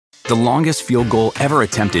The longest field goal ever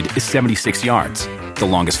attempted is 76 yards. The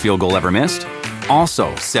longest field goal ever missed?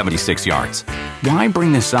 Also 76 yards. Why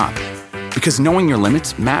bring this up? Because knowing your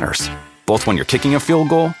limits matters, both when you're kicking a field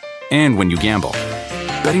goal and when you gamble.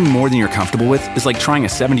 Betting more than you're comfortable with is like trying a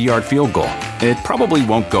 70-yard field goal. It probably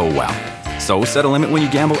won't go well. So set a limit when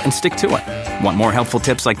you gamble and stick to it. Want more helpful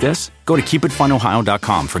tips like this? Go to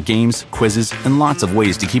keepitfunohio.com for games, quizzes, and lots of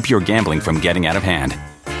ways to keep your gambling from getting out of hand.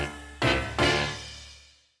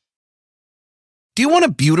 Do you want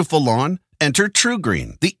a beautiful lawn? Enter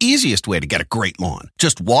TruGreen, the easiest way to get a great lawn.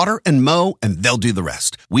 Just water and mow, and they'll do the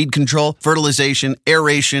rest. Weed control, fertilization,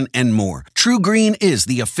 aeration, and more. TruGreen is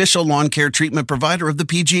the official lawn care treatment provider of the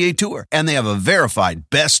PGA Tour, and they have a verified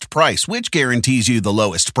best price, which guarantees you the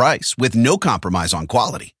lowest price with no compromise on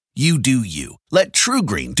quality. You do you. Let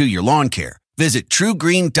TruGreen do your lawn care. Visit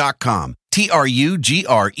TruGreen.com,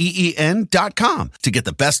 TruGreen.com, to get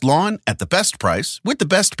the best lawn at the best price with the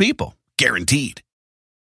best people. Guaranteed.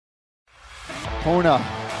 Puna,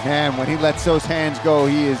 man, when he lets those hands go,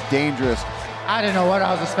 he is dangerous. I didn't know what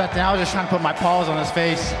I was expecting. I was just trying to put my paws on his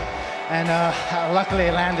face, and luckily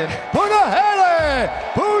it landed. Punahele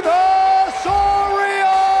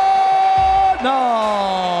Soriano!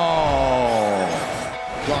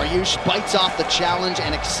 Dariush bites off the challenge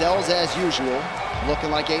and excels as usual,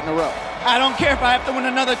 looking like 8 in a row. I don't care if I have to win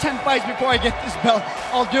another 10 fights before I get this belt.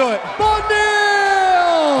 I'll do it.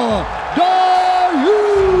 Beneil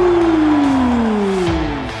Dariush!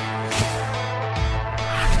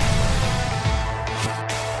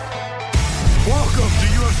 Welcome to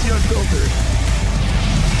UFC Unfiltered.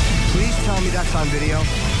 Please tell me that's on video.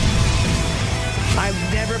 I've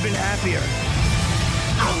never been happier.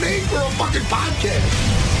 I'm made for a fucking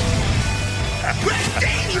podcast. We're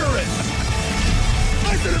dangerous.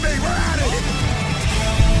 Listen to me, we're at it.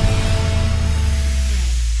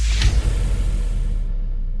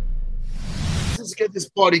 Let's get this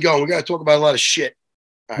party going. We got to talk about a lot of shit.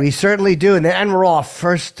 Right. We certainly do. And we're off.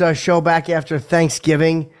 First show back after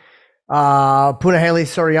Thanksgiving. Punahele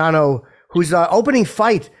Soriano, who's opening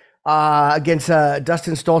fight against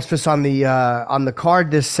Dustin Stoltzfus on the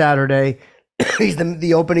card this Saturday. He's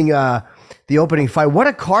the opening fight. What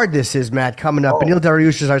a card this is, Matt, coming up. Beneil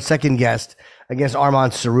Dariush is our second guest against Arman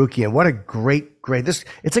Tsarukyan. What a great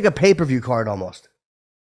it's like a pay-per-view card almost.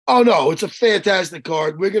 Oh no, it's a fantastic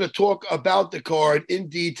card. We're going to talk about the card in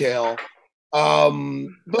detail.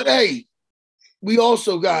 But hey, we got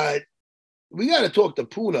to talk to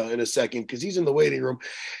Puna in a second because he's in the waiting room.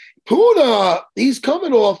 Puna, he's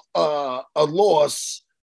coming off a loss,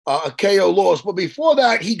 a KO loss, but before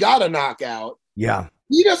that, he got a knockout. Yeah.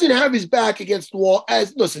 He doesn't have his back against the wall.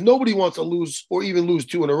 Listen, nobody wants to lose or even lose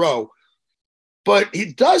 2 in a row. But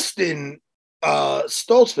Dustin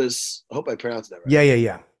Stoltzfus, I hope I pronounced that right.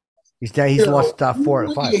 Yeah. He's lost 4 out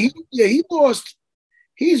of 5. He lost.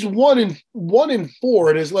 He's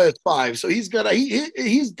 1-4 in his last 5, so he's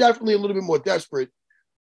definitely a little bit more desperate.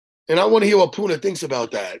 And I want to hear what Puna thinks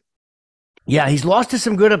about that. Yeah, he's lost to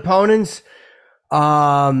some good opponents.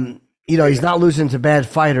 He's not losing to bad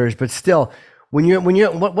fighters, but still, when you're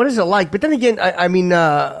what is it like? But then again,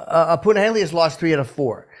 Punahele has lost 3 out of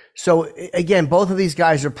 4. So again, both of these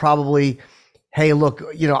guys are probably, hey, look,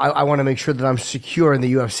 I want to make sure that I'm secure in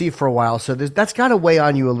the UFC for a while. So that's got to weigh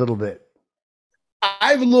on you a little bit.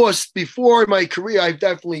 I've lost before in my career. I've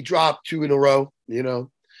definitely dropped 2 in a row,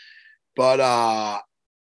 but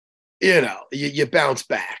you bounce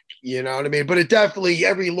back, you know what I mean? But it definitely,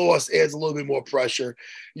 every loss adds a little bit more pressure.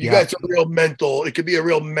 You got some real mental, it could be a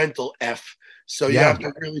real mental F. So you have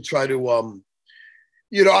to really try to,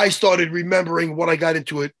 I started remembering why I got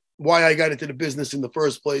into the business in the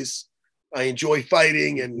first place. I enjoy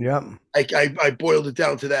fighting, and I boiled it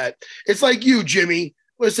down to that. It's like you, Jimmy.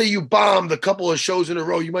 Let's say you bombed a couple of shows in a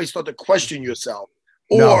row, you might start to question yourself,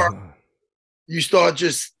 or you start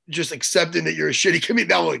just accepting that you're a shitty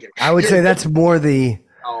comedian. I would say that's more the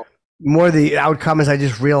outcome, as I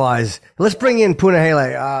just realized. Let's bring in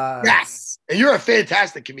Punahele. Yes, and you're a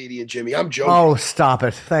fantastic comedian, Jimmy. I'm joking. Oh, stop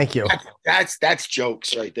it! Thank you. That's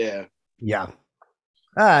jokes right there. Yeah.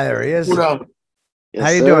 There he is. Yes, how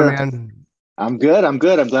you doing, man? I'm good. I'm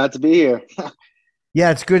glad to be here.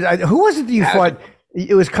 Yeah, it's good. Who was it that you fought?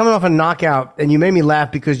 It was coming off a knockout, and you made me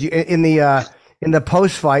laugh because you in the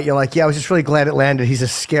post fight, you're like, "Yeah, I was just really glad it landed. He's a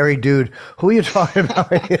scary dude." Who are you talking about?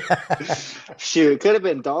 Shoot, it could have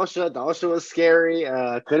been Dalsha. Dalsha was scary. Could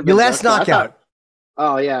have been your last knockout.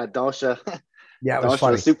 Oh yeah, Dalsha. Yeah, it was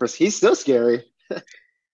funny. He's still scary.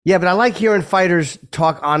 Yeah, but I like hearing fighters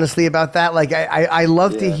talk honestly about that. Like I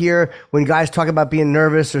love to hear when guys talk about being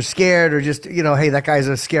nervous or scared or just, hey, that guy's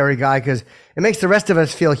a scary guy, because it makes the rest of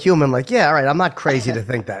us feel human. Like, yeah, all right, I'm not crazy to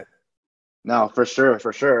think that. No, for sure,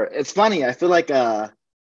 for sure. It's funny. I feel like the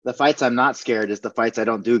fights I'm not scared is the fights I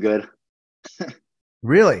don't do good.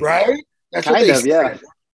 Really? Right? That's Kind what they of, say. yeah.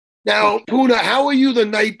 Now, Puna, how are you the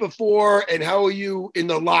night before, and how are you in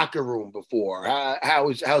the locker room before?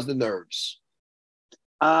 How's the nerves?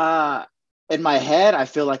 In my head, I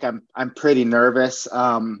feel like I'm pretty nervous.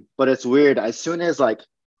 But it's weird. As soon as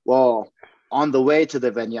on the way to the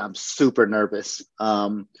venue, I'm super nervous.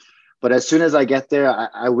 But as soon as I get there,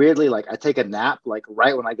 I weirdly I take a nap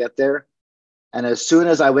right when I get there, and as soon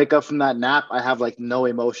as I wake up from that nap, I have no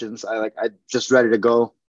emotions. I just ready to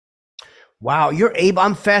go. Wow, you're able.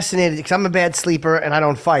 I'm fascinated because I'm a bad sleeper and I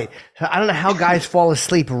don't fight. So I don't know how guys fall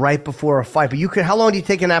asleep right before a fight. But you could. How long do you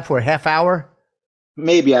take a nap for? A half hour?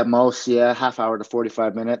 Maybe at most, yeah, half hour to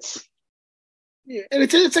 45 minutes. Yeah, and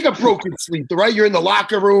it's like a broken sleep, right? You're in the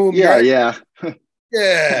locker room. Yeah, right? yeah.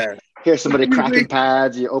 Yeah. Hear somebody cracking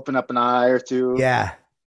pads, you open up an eye or two. Yeah.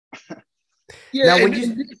 Yeah.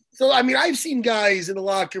 Now, so, I mean, I've seen guys in the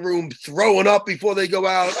locker room throwing up before they go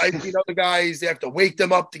out. I've seen other guys, they have to wake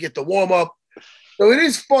them up to get the warm up. So it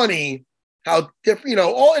is funny how different,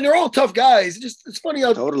 and they're all tough guys. It's funny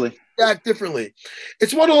how totally they act differently.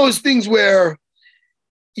 It's one of those things where,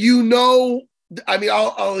 I mean,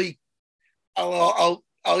 I'll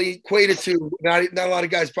equate it to not a lot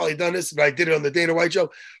of guys probably done this, but I did it on the Dana White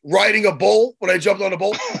show. Riding a bull when I jumped on a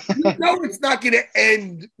bull, it's not going to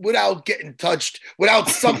end without getting touched, without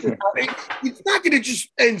something. It's not going to just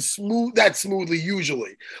end smoothly.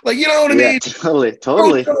 Usually, you know what I mean?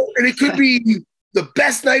 Totally. And it could be the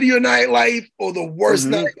best night of your nightlife or the worst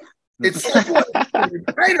night. It's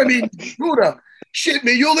right. I mean, Buddha, shit,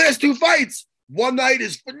 man. Your last two fights, one night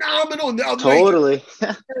is phenomenal, and the other totally.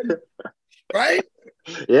 Night, right?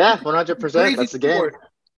 Yeah, 100%. That's the game.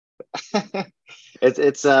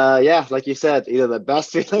 It's like you said, either the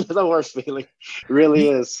best feeling or the worst feeling. It really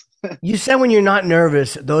is. You said when you're not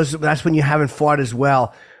nervous, that's when you haven't fought as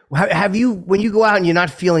well. Have you, when you go out and you're not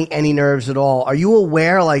feeling any nerves at all, are you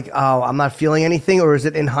aware oh, I'm not feeling anything, or is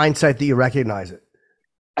it in hindsight that you recognize it?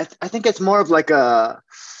 I think it's more of a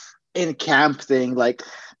in camp thing.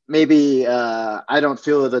 Maybe I don't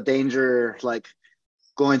feel the danger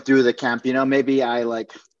going through the camp, maybe I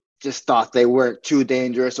just thought they weren't too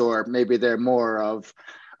dangerous, or maybe they're more of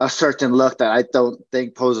a certain look that I don't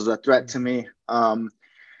think poses a threat to me.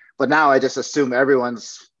 But now I just assume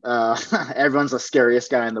everyone's the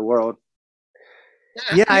scariest guy in the world.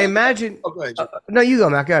 Yeah, I imagine. No, you go,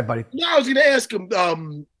 Matt. Go ahead, buddy. No, I was going to ask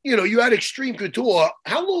him, you had Extreme Couture.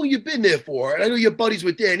 How long you been there for? And I know you're buddies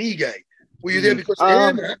with Dan Ige. Were you there because of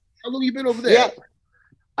him? How long you been over there? Yeah.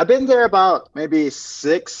 I've been there about maybe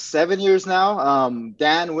 6-7 years now.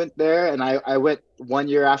 Dan went there, and I went 1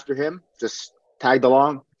 year after him. Just tagged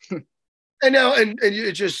along. And now, and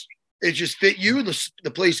it just fit you.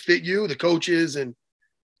 The place fit you. The coaches and.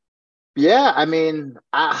 Yeah, I mean,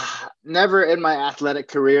 never in my athletic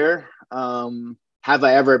career have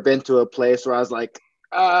I ever been to a place where I was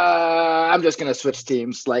I'm just gonna switch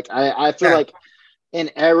teams. I feel in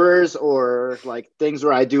errors or things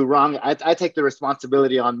where I do wrong, I take the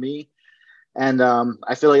responsibility on me, and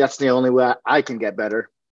I feel like that's the only way I can get better.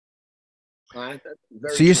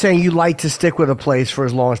 So you're saying you like to stick with a place for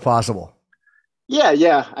as long as possible?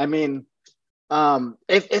 Yeah. I mean,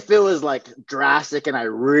 if it was drastic and I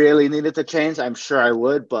really needed to change, I'm sure I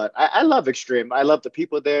would. But I love Extreme. I love the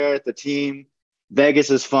people there, the team. Vegas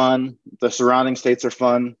is fun. The surrounding states are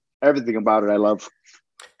fun. Everything about it, I love.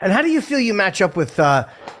 And how do you feel you match up with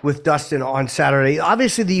Dustin on Saturday?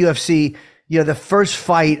 Obviously, the UFC, the first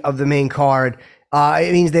fight of the main card,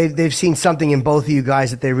 it means they've seen something in both of you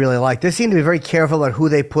guys that they really like. They seem to be very careful about who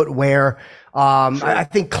they put where. Sure. I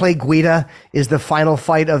think Clay Guida is the final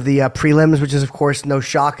fight of the prelims, which is, of course, no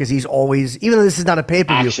shock because he's always, even though this is not a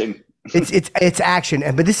pay-per-view. Action. It's action,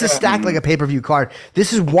 but this is stacked like a pay-per-view card.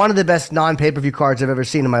 This is one of the best non-pay-per-view cards I've ever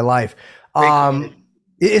seen in my life.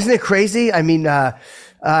 Isn't it crazy? I mean,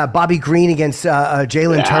 Bobby Green against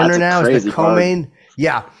Jalen Turner now is the co-main.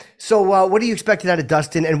 Yeah. So what are you expecting out of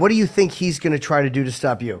Dustin, and what do you think he's going to try to do to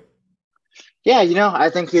stop you? Yeah, I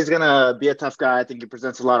think he's going to be a tough guy. I think he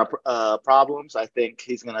presents a lot of problems. I think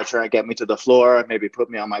he's going to try to get me to the floor, maybe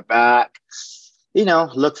put me on my back,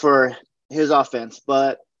 look for his offense.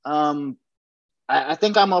 But I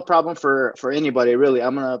think I'm a problem for anybody, really.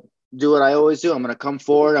 I'm going to do what I always do. I'm going to come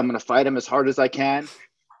forward. I'm going to fight him as hard as I can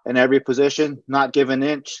in every position, not give an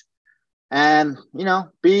inch, and,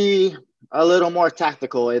 be a little more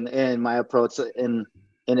tactical in my approach. And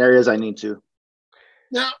in areas I need to.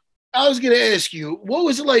 Now, I was going to ask you, what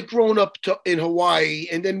was it like growing up in Hawaii,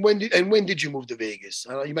 and then when did you move to Vegas?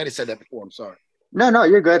 I know you might have said that before. I'm sorry. No,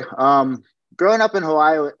 you're good. Growing up in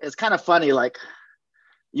Hawaii, it's kind of funny. Like,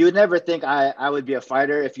 you would never think I would be a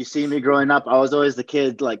fighter. If you see me growing up, I was always the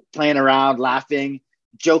kid, like, playing around, laughing,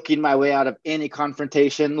 joking my way out of any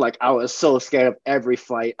confrontation. Like, I was so scared of every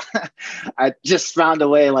fight. I just found a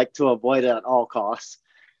way, like, to avoid it at all costs.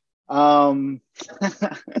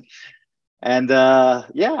 And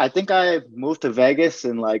I think I moved to Vegas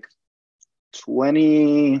in like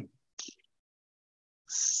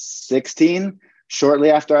 2016, shortly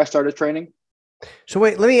after I started training. So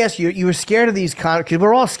wait, let me ask you, you were scared of these, because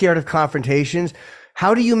we're all scared of confrontations.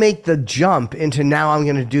 How do you make the jump into now I'm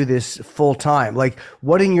going to do this full time? Like,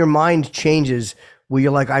 what in your mind changes where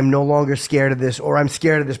you're like, I'm no longer scared of this, or I'm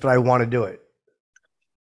scared of this, but I want to do it?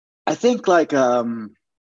 I think like,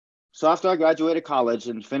 so after I graduated college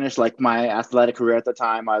and finished like my athletic career at the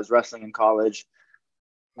time, I was wrestling in college,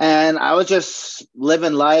 and I was just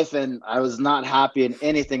living life, and I was not happy in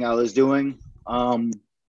anything I was doing.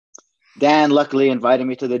 Dan luckily invited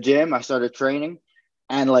me to the gym. I started training,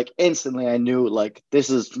 and like instantly I knew like this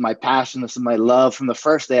is my passion. This is my love from the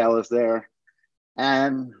first day I was there.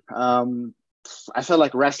 And I felt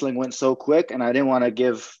like wrestling went so quick, and I didn't want to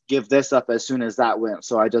give this up as soon as that went.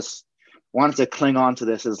 So I just wanted to cling on to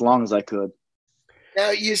this as long as I could.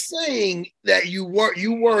 Now, you're saying that you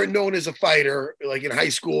weren't known as a fighter, like in high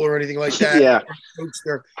school or anything like that. Yeah.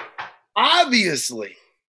 Obviously,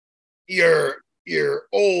 your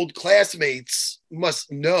old classmates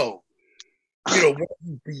must know, what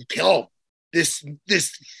you become, this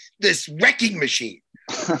wrecking machine.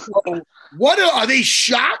 So what are they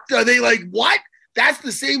shocked? Are they like, what? That's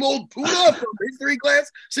the same old Puna from history class?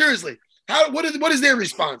 Seriously, what is their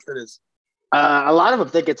response to this? A lot of them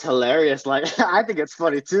think it's hilarious. Like, I think it's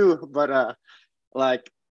funny too. But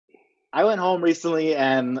like, I went home recently,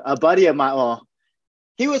 and a buddy of mine, well,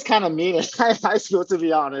 he was kind of mean in high school, to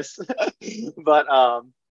be honest. But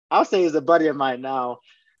I'll say he's a buddy of mine now.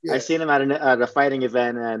 Yeah. I seen him at a fighting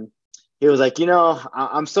event, and he was like,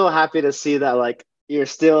 I'm so happy to see that like you're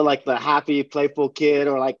still like the happy, playful kid,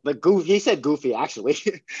 or like the goofy. He said goofy, actually.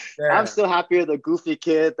 Yeah. I'm still happier the goofy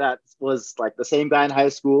kid that was like the same guy in high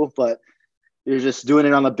school, but you're just doing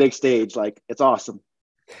it on the big stage. Like, it's awesome.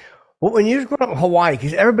 Well, when you grow up in Hawaii,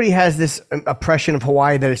 because everybody has this impression of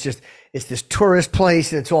Hawaii that it's this tourist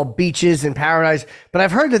place and it's all beaches and paradise. But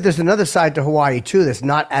I've heard that there's another side to Hawaii too that's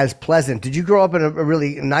not as pleasant. Did you grow up in a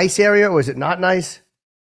really nice area, or is it not nice?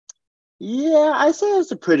 Yeah, I say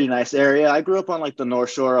it's a pretty nice area. I grew up on like the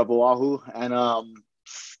North Shore of Oahu, and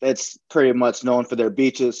it's pretty much known for their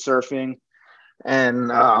beaches, surfing,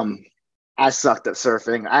 and I sucked at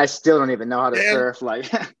surfing. I still don't even know how to surf. Like,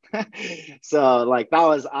 so like that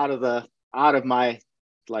was out of my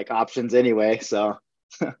like options anyway. So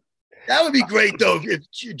that would be great though if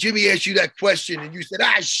Jimmy asked you that question and you said,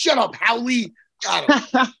 shut up, Howley.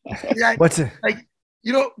 What's it? Like,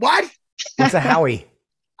 what? What's a Howie?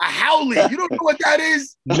 A Howley. You don't know what that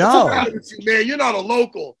is? No. Man, you're not a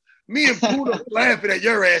local. Me and Puna were laughing at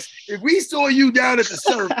your ass. If we saw you down at the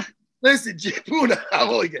surf, listen, Puna,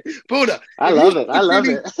 Puna. I love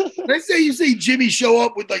it. Let's say you see Jimmy show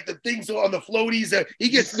up with like the things on the floaties. He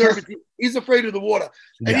gets nervous. He's afraid of the water.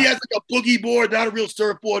 And he has like a boogie board, not a real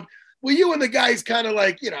surfboard. Well, you and the guys kind of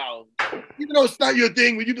like, even though it's not your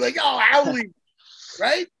thing, would you be like, oh, Howley,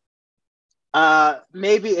 right?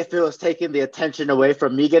 Maybe if it was taking the attention away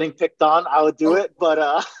from me getting picked on, I would do it.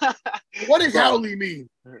 But what does Howley mean?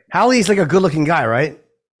 Howley's like a good-looking guy, right?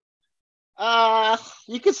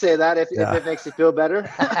 You could say that if it makes you feel better.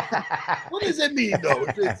 What does it mean, though?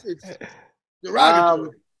 It's derogatory.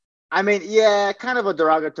 I mean, yeah, kind of a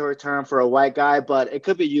derogatory term for a white guy, but it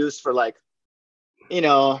could be used for like,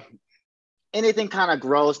 anything kind of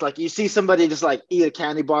gross. Like you see somebody just like eat a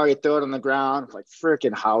candy bar, you throw it on the ground, like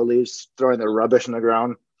freaking Howleys throwing their rubbish on the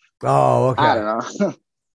ground. Oh, okay. I don't know.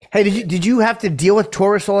 Hey, did you have to deal with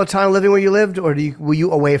tourists all the time living where you lived, or were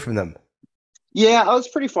you away from them? Yeah, I was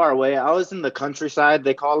pretty far away. I was in the countryside,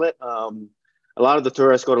 they call it. A lot of the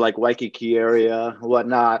tourists go to like Waikiki area,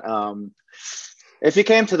 whatnot. If you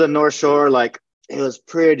came to the North Shore, like it was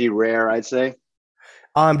pretty rare, I'd say.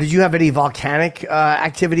 Did you have any volcanic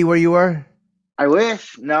activity where you were? I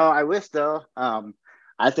wish. No, I wish though.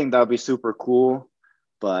 I think that would be super cool,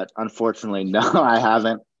 but unfortunately, no, I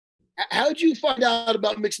haven't. How'd you find out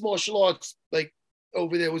about mixed martial arts? Like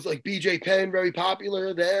over there, was like BJ Penn very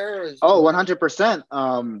popular there?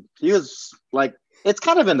 100%. He was like, it's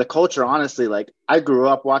kind of in the culture, honestly. Like I grew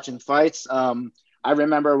up watching fights. I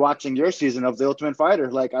remember watching your season of The Ultimate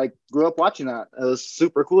Fighter. Like, I grew up watching that. It was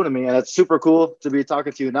super cool to me, and it's super cool to be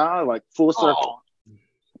talking to you now. Like, full circle.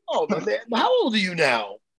 Oh man, how old are you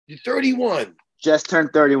now? You're 31. Just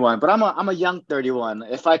turned 31, but I'm a young 31.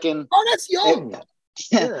 If I can. Oh, that's young.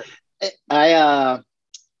 Yeah.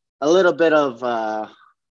 A little bit of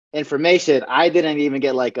information. I didn't even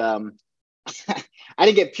get like I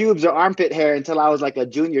didn't get pubes or armpit hair until I was like a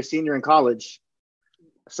junior, senior in college.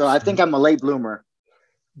 So I think I'm a late bloomer.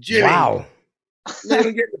 Jimmy, wow. You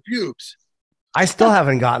don't get the pubes. I still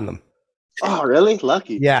haven't gotten them. Oh, really?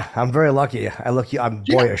 Lucky. Yeah, I'm very lucky. I'm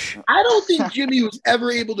boyish. I don't think Jimmy was ever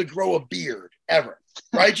able to grow a beard, ever.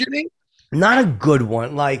 Right, Jimmy? Not a good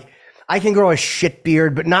one. Like, I can grow a shit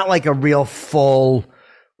beard, but not like a real full,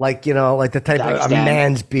 like, like the type of a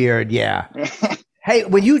man's beard. Yeah. Hey,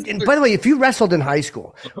 by the way, if you wrestled in high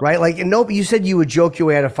school, right? Like, you said you would joke your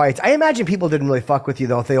way out of fights. I imagine people didn't really fuck with you,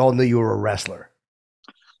 though, if they all knew you were a wrestler.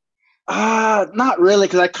 Not really,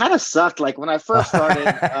 because I kind of sucked. Like, when I first started,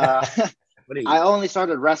 I only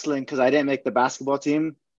started wrestling because I didn't make the basketball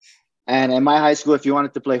team. And in my high school, if you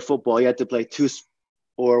wanted to play football, you had to play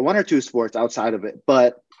one or two sports outside of it.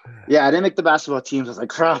 But yeah, I didn't make the basketball teams. I was like,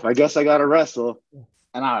 crap, I guess I got to wrestle.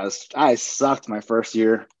 And I sucked my first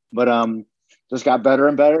year, but just got better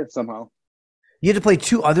and better somehow. You had to play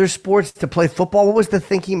 2 other sports to play football. What was the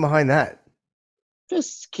thinking behind that?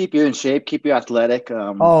 Just keep you in shape, keep you athletic.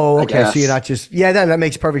 Okay. So you're not just that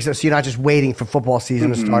makes perfect sense. So you're not just waiting for football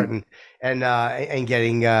season to start and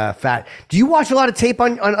getting fat. Do you watch a lot of tape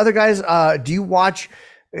on other guys? Do you watch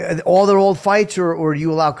all their old fights, or do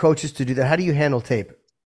you allow coaches to do that? How do you handle tape?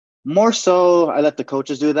 More so, I let the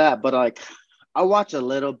coaches do that, but like I watch a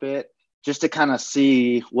little bit just to kind of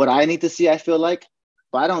see what I need to see. I feel like,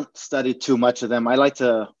 but I don't study too much of them. I like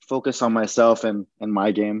to focus on myself and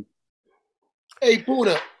my game. Hey,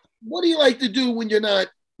 Puna, what do you like to do when you're not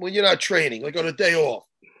training, like on a day off?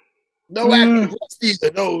 No active rest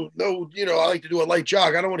either. No, I like to do a light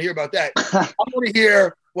jog. I don't want to hear about that. I want to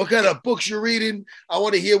hear what kind of books you're reading. I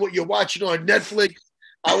want to hear what you're watching on Netflix.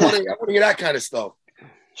 I want to hear that kind of stuff.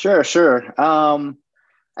 Sure.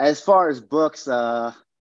 As far as books, I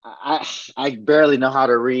barely know how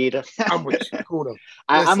to read. I'm with you, Puna.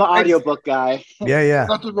 I'm an audiobook guy. Yeah.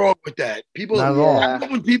 Nothing wrong with that. People, not at all.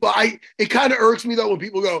 When people, it kind of irks me though when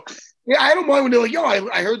people go, yeah, I don't mind when they're like, yo,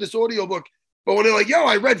 I heard this audiobook. But when they're like, yo,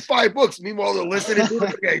 I read 5 books. Meanwhile, they're listening to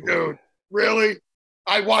it. Okay, dude, really?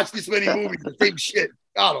 I watched this many movies, the same shit.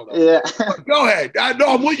 I don't know. Yeah. Go ahead.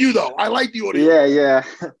 I'm with you, though. I like the audio. Yeah.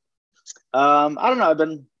 I don't know. I've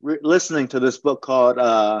been listening to this book called,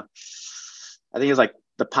 I think it's like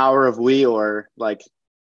The Power of We, or like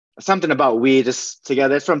something about we just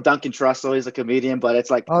together. It's from Duncan Trussell. He's a comedian, but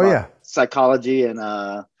it's like psychology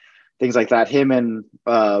and things like that. Him and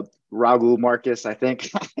Raghu Marcus, I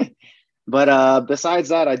think. But besides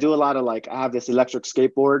that, I do a lot of I have this electric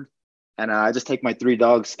skateboard, and I just take my 3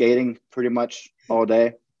 dogs skating pretty much all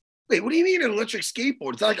day. Wait, what do you mean an electric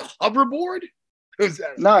skateboard? Is that like a hoverboard?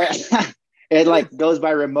 No, it goes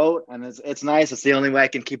by remote, and it's nice. It's the only way I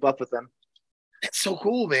can keep up with them. That's so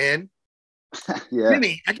cool, man. Yeah.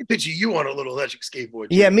 Jimmy, I can picture you on a little electric skateboard.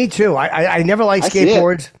 Yeah, me too. I never liked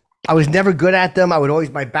skateboards. I was never good at them.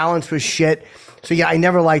 My balance was shit. So yeah, I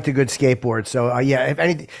never liked a good skateboard. So if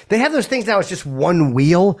anything, they have those things now. It's just one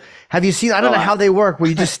wheel. Have you seen? I don't know how they work. Where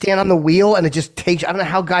you just stand on the wheel and it just takes. I don't know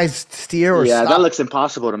how guys steer or. Yeah, stop. that looks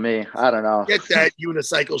impossible to me. I don't know. Get that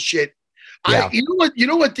unicycle shit. Yeah. You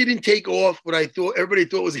know what didn't take off? What everybody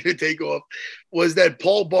thought was going to take off was that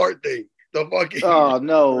Paul Bart thing. The fucking. Oh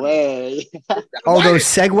no way! Those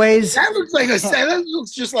segways. That looks like that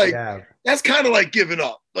looks just like that's kind of like giving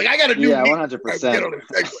up. Like I got a new 100%.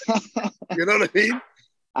 You know what I mean?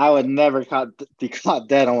 I would never be caught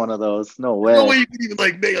dead on one of those. No way. No way you could even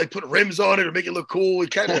put rims on it or make it look cool.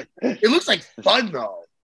 It looks like fun though.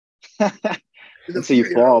 Until you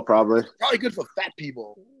fall, probably. Probably good for fat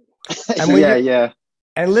people. Yeah.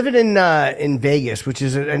 And living in Vegas, which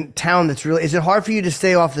is a town that's really, is it hard for you to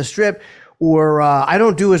stay off the strip? Or I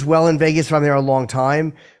don't do as well in Vegas if I'm there a long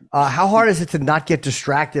time. How hard is it to not get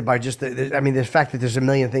distracted by just the fact that there's a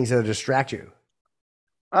million things that distract you?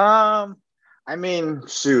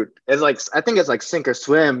 Shoot, it's I think it's sink or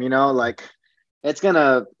swim. It's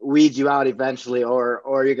gonna weed you out eventually,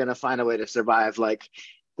 or you're gonna find a way to survive.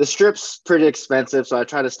 The strip's pretty expensive, so I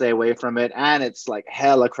try to stay away from it, and it's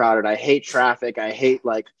hella crowded. I hate traffic. I hate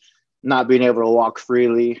not being able to walk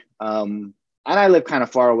freely. And I live kind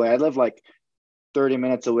of far away. I live 30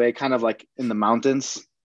 minutes away, kind of in the mountains.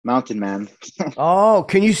 Mountain man. Oh,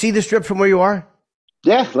 can you see the strip from where you are?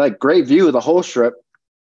 Yeah, great view of the whole strip.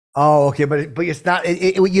 Oh, okay, but it's not.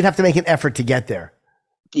 You'd have to make an effort to get there.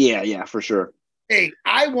 Yeah, for sure. Hey,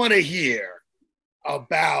 I want to hear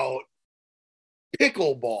about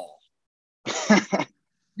pickleball.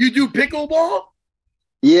 You do pickleball?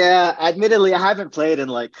 Yeah, admittedly, I haven't played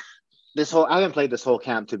I haven't played this whole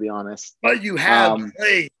camp, to be honest. But you have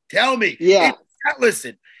played. Tell me. Yeah.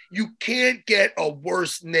 Listen, you can't get a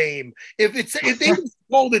worse name. If they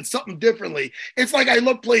called it something differently, it's like I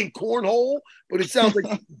love playing cornhole, but it sounds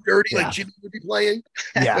like dirty, like Jimmy would be playing.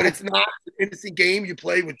 Yeah. But it's not an innocent game. You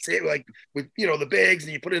play with the bags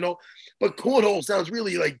and you put in all. But cornhole sounds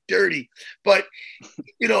really like dirty. But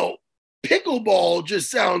pickleball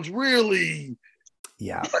just sounds really.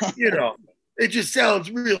 Yeah. It just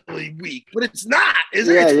sounds really weak, but it's not, is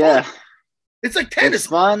it? Yeah. It's like tennis. It's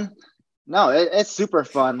fun. No, it's super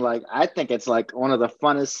fun. Like, I think it's like one of the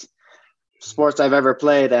funnest sports I've ever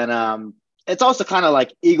played. And it's also kind of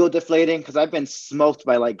like ego deflating because I've been smoked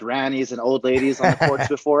by like grannies and old ladies on the courts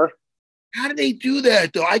before. How do they do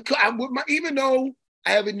that though? Even though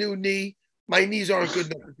I have a new knee, my knees aren't good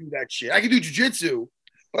enough to do that shit. I can do jiu-jitsu,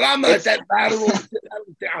 but I'm not that lateral.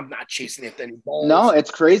 I'm not chasing after any balls. No,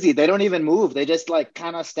 it's crazy. They don't even move. They just like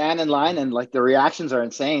kind of stand in line and like the reactions are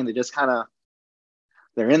insane. They just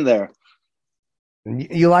they're in there.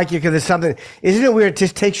 You like it because it's something, isn't it weird? It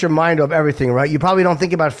just takes your mind off everything, right? You probably don't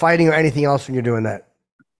think about fighting or anything else when you're doing that.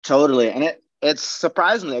 Totally. And it's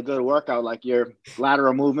surprisingly a good workout. Like your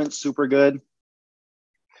lateral movement, super good.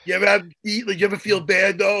 You ever feel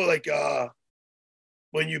bad though? Like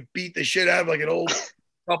when you beat the shit out of like an old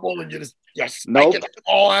couple and you just nope. Get the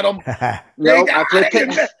ball at them. Nope.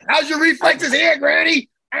 How's your reflexes here, Granny?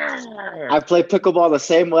 I play pickleball the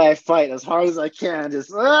same way I fight, as hard as I can.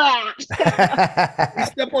 Just we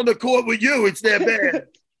step on the court with you, it's that bad.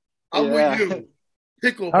 I'm with you.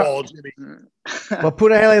 Pickleball, Jimmy. Well,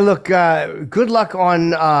 Punahele, look, good luck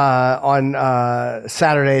on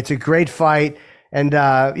Saturday. It's a great fight. And,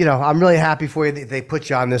 I'm really happy for you that they put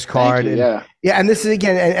you on this card. Thank you, yeah. And this is,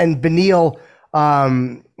 again, and Beneil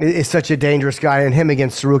is such a dangerous guy, and him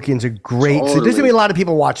against Tsarukyan's a great. Totally. So there's going to be a lot of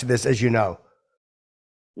people watching this, as you know.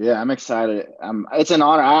 Yeah, I'm excited. It's an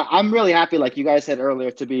honor. I'm really happy, like you guys said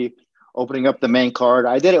earlier, to be opening up the main card.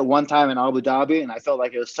 I did it one time in Abu Dhabi, and I felt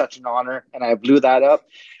like it was such an honor, and I blew that up.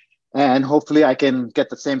 And hopefully I can get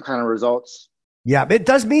the same kind of results. Yeah, it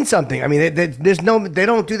does mean something. I mean, they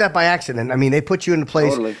don't do that by accident. I mean, they put you in a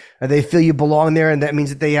place and they feel you belong there, and that means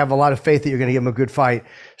that they have a lot of faith that you're going to give them a good fight.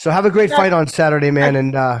 So have a great fight on Saturday, man.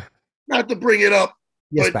 And not to bring it up,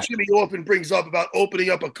 yes, but Jimmy often brings up about opening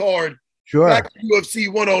up a card. Sure. Back to UFC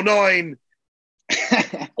 109,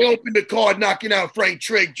 I opened the card knocking out Frank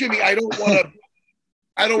Trigg. Jimmy, I don't want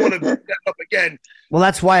to bring that up again. Well,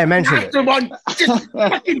 that's why I mentioned it. Just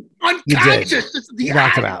fucking unconscious. You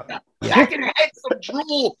knocked him out. I can have some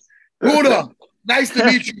drool. Buddha, nice to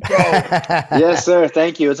meet you, bro. Yes, sir.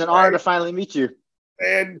 Thank you. It's an honor to finally meet you.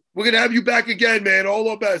 And we're going to have you back again, man. All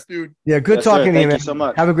the best, dude. Yeah, good talking to you, man. Thank you so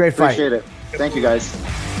much. Have a great fight. Appreciate it. Thank you, guys.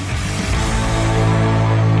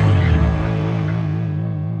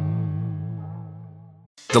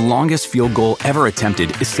 The longest field goal ever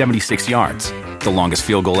attempted is 76 yards. The longest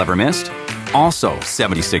field goal ever missed? Also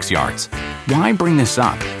 76 yards. Why bring this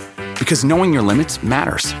up? Because knowing your limits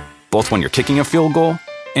matters, both when you're kicking a field goal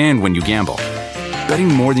and when you gamble. Betting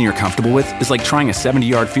more than you're comfortable with is like trying a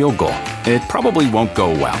 70-yard field goal. It probably won't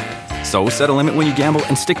go well. So set a limit when you gamble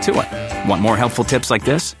and stick to it. Want more helpful tips like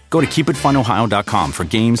this? Go to keepitfunohio.com for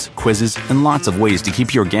games, quizzes, and lots of ways to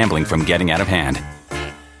keep your gambling from getting out of hand.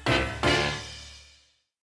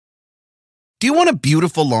 Do you want a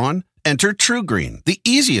beautiful lawn? Enter True Green, the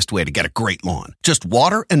easiest way to get a great lawn. Just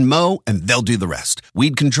water and mow, and they'll do the rest.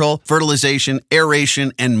 Weed control, fertilization,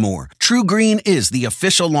 aeration, and more. True Green is the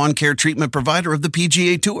official lawn care treatment provider of the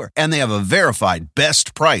PGA Tour, and they have a verified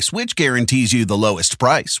best price, which guarantees you the lowest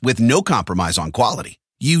price with no compromise on quality.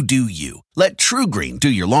 You do you. Let True Green do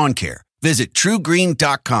your lawn care. Visit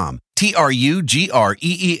truegreen.com, TRUGREEN.com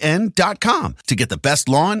to get the best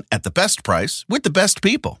lawn at the best price with the best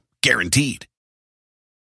people. Guaranteed.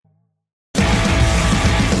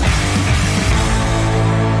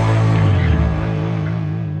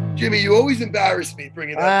 Jimmy, you always embarrass me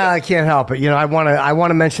bringing that up. I can't help it. I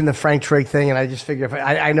want to mention the Frank Trigg thing, and I just figure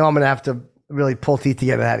I know I'm going to have to really pull teeth to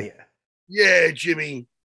get it out of you. Yeah, Jimmy,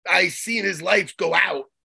 I seen his lights go out.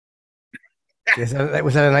 Was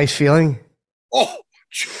that a nice feeling?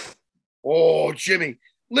 Oh, Jimmy,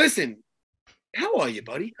 listen. How are you,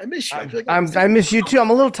 buddy? I miss you. I miss you too.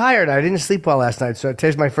 I'm a little tired. I didn't sleep well last night, so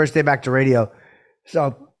today's my first day back to radio.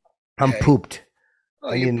 So I'm pooped.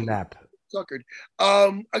 I need a nap. Suckered.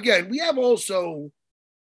 Again, we have also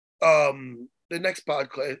the next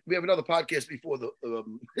podcast. We have another podcast before the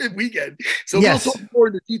weekend, so Yes. we'll talk more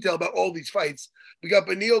into detail about all these fights. We got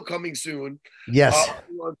Beneil coming soon. Yes.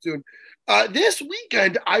 Soon. This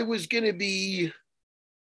weekend, I was going to be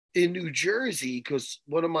in New Jersey because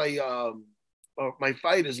one of my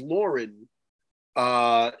fighters, Lauren,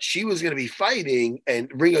 she was going to be fighting and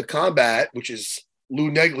Ring of Combat, which is Lou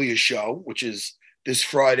Neglia's show, which is this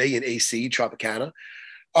Friday in AC, Tropicana.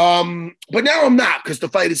 But now I'm not because the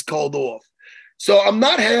fight is called off. So I'm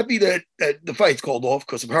not happy that the fight's called off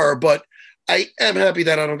because of her, but I am happy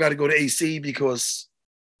that I don't got to go to AC because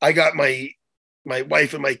I got my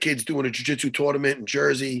wife and my kids doing a jiu-jitsu tournament in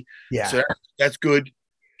Jersey. Yeah. So that's good.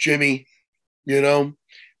 Jimmy, and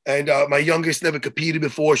my youngest never competed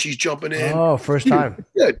before. She's jumping in. Oh, first time.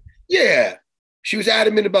 Good. Yeah. She was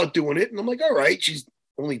adamant about doing it. And I'm like, all right, she's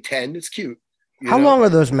only 10. It's cute. How long are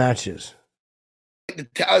those matches?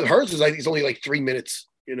 Hers is it's only like 3 minutes,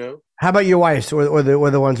 How about your wife's or the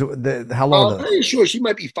ones, how long? I'm pretty sure she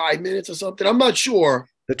might be 5 minutes or something. I'm not sure.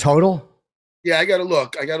 The total? Yeah, I got to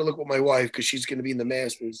look. I got to look with my wife because she's going to be in the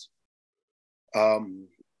Masters.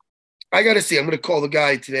 I got to see. I'm going to call the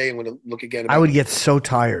guy today. I'm going to look again. I would get so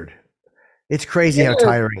tired. It's crazy how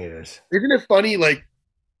tiring it is. Isn't it funny?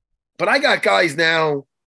 But I got guys now,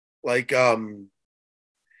 like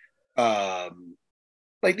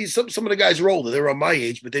these some of the guys are older. They're on my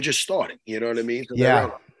age, but they're just starting. You know what I mean? So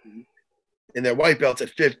yeah. And they're white belts at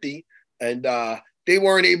 50, and they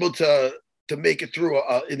weren't able to make it through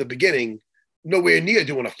in the beginning. Nowhere near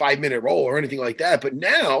doing a 5-minute roll or anything like that. But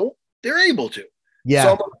now they're able to. Yeah.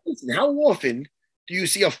 So I'm like, listen, how often do you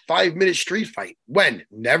see a 5-minute street fight? When?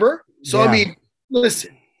 Never? So, yeah. I mean,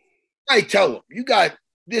 listen, I tell them, you got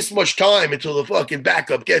this much time until the fucking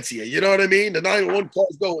backup gets here. You know what I mean? The 911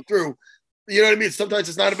 call's going through. You know what I mean? Sometimes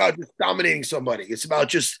it's not about just dominating somebody. It's about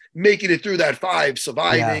just making it through that 5,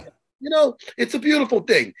 surviving. Yeah. It's a beautiful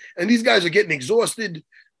thing. And these guys are getting exhausted,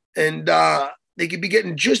 and they could be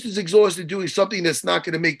getting just as exhausted doing something that's not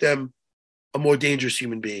going to make them a more dangerous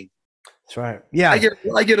human being. That's right. Yeah.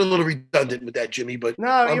 I get a little redundant with that, Jimmy, but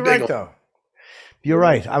no, you're right though. You're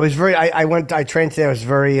right. I was I trained today. I was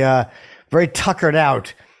very, very tuckered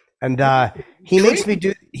out, and he makes me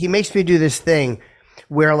do this thing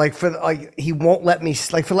where he won't let me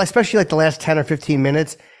especially the last 10 or 15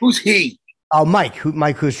 minutes. Who's he? Oh, Mike,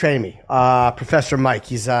 who's training me, Professor Mike.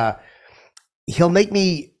 He'll make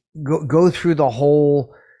me go through the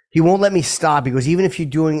whole. He won't let me stop because even if you're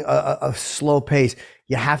doing a slow pace,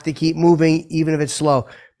 you have to keep moving, even if it's slow.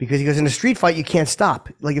 Because he goes, in a street fight, you can't stop.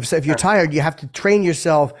 Like if you're tired, you have to train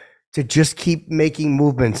yourself to just keep making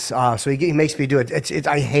movements. So he makes me do it. It's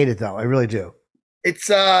I hate it though. I really do. It's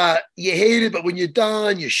you hate it, but when you're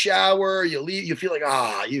done, you shower, you leave, you feel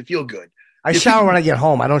like you feel good. I shower when I get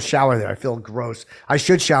home. I don't shower there. I feel gross. I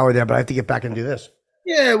should shower there, but I have to get back and do this.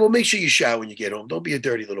 Yeah, well, make sure you shower when you get home. Don't be a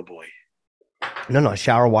dirty little boy. No, I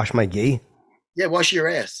shower, wash my gi. Yeah, wash your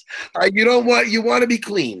ass. You want to be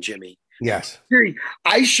clean, Jimmy. Yes.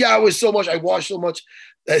 I shower so much, I wash so much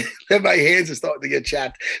that my hands are starting to get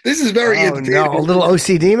chapped. This is very entertaining. No, a little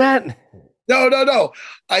OCD, Matt? No.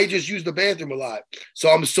 I just use the bathroom a lot. So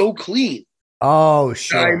I'm so clean. Oh,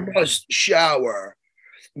 sure. I must shower.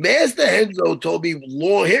 Master Henzo told me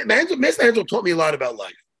Master Henzo taught me a lot about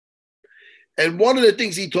life. And one of the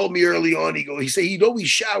things he told me early on, he said he'd always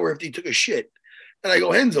shower if he took a shit. And I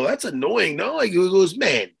go, Henzo, that's annoying. No, he goes,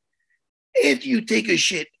 man, if you take a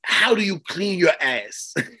shit, how do you clean your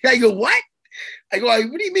ass? I go, what? I go,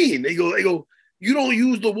 what do you mean? They go, you don't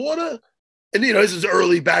use the water? And, this is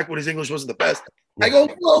early back when his English wasn't the best. I go,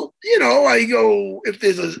 well, if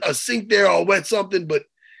there's a sink there, I'll wet something. But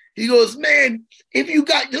he goes, man,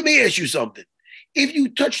 let me ask you something. If you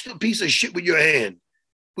touched a piece of shit with your hand,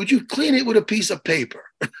 would you clean it with a piece of paper?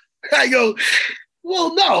 I go,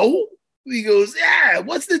 well, no. He goes, yeah,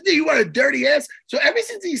 what's the thing? You want a dirty ass? So ever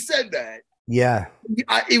since he said that, yeah,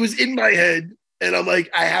 it was in my head. And I'm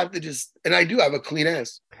like, I have to and I do have a clean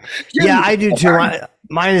ass. Yeah, I do too.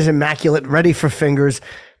 Mine is immaculate, ready for fingers,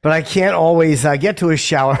 but I can't always get to a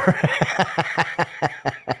shower.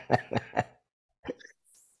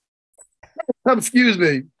 Excuse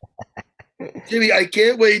me. Jimmy, I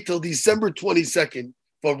can't wait till December 22nd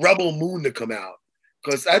for Rebel Moon to come out.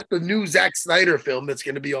 Because that's the new Zack Snyder film that's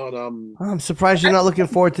going to be on. I'm surprised you're not looking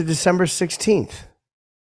forward to December 16th.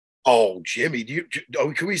 Oh, Jimmy,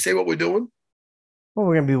 can we say what we're doing? Well,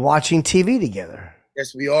 we're going to be watching TV together.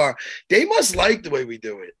 Yes, we are. They must like the way we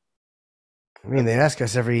do it. I mean, they ask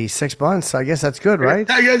us every 6 months. I guess that's good, right?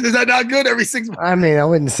 I guess, is that not good every 6 months? I mean, I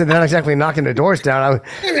wouldn't say they're not exactly knocking the doors down.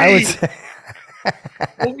 I would say.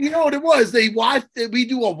 Well, you know what it was? We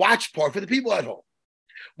do a watch part for the people at home.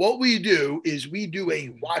 what we do is we do a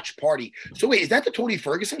watch party. So wait, is that the Tony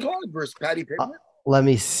Ferguson card versus Patty Pittman? Let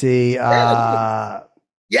me see.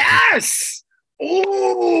 Yes.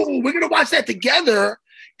 Oh, we're gonna watch that together.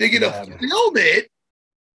 They're gonna film it.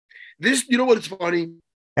 This, you know what? It's funny.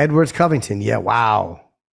 Edwards Covington. Yeah. Wow.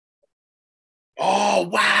 Oh,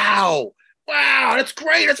 wow. Wow. That's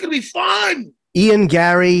great. That's gonna be fun. Ian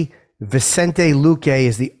Gary, Vicente Luque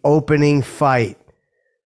is the opening fight.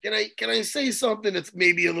 Can I say something that's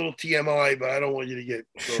maybe a little TMI, but I don't want you to get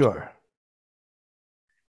sure.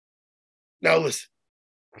 Now listen,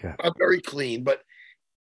 okay. I'm very clean, but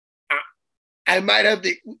I might have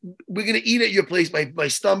to. We're gonna eat at your place. My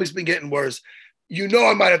stomach's been getting worse. You know,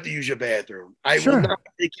 I might have to use your bathroom. I will not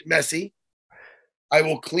make it messy. I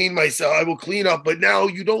will clean myself. I will clean up. But now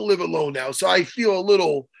you don't live alone now, so I feel a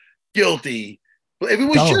little guilty. But if it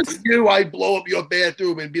was just you, I'd blow up your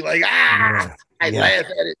bathroom and be like, I'd laugh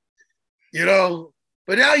at it, you know.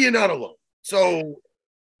 But now you're not alone, so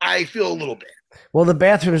I feel a little bad. Well, the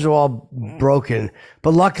bathrooms are all broken,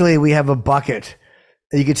 but luckily we have a bucket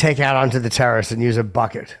that you could take out onto the terrace and use a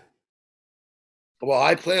bucket. Well,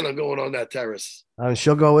 I plan on going on that terrace.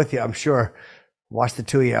 She'll go with you, I'm sure. Watch the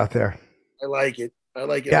two of you out there. I like it. I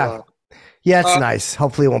like it a lot. Yeah, it's nice.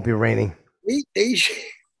 Hopefully it won't be raining. I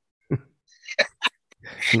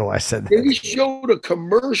don't know why I said that. They showed a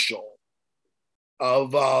commercial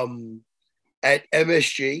of at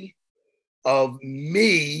MSG of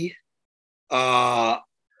me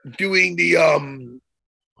doing the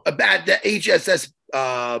about the HSS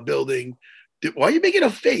building. Why are you making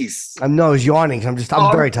a face? I was yawning. I'm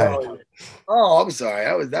very tired. Oh, I'm sorry.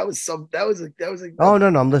 That was Oh no,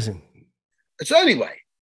 I'm listening. So anyway,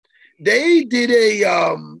 they did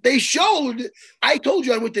they showed. I told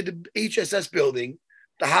you I went to the HSS building,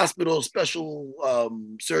 the hospital special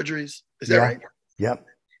surgeries. Is that right? Yep.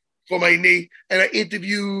 For my knee, and I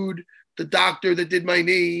interviewed the doctor that did my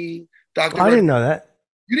knee. I didn't know that.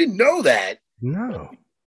 You didn't know that? No.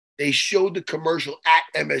 They showed the commercial at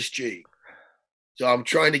MSG. So I'm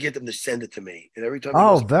trying to get them to send it to me. And every time.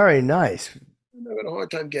 Oh, very nice. I'm having a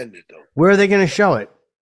hard time getting it, though. Where are they going to show it?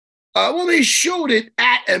 Well, they showed it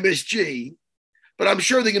at MSG, but I'm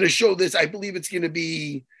sure they're going to show this. I believe it's going to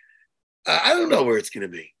be, I don't know where it's going to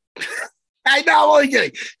be. I know, I'm only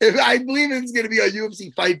kidding. I believe it's going to be on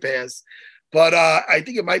UFC Fight Pass, but I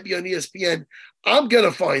think it might be on ESPN. I'm going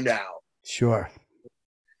to find out. Sure.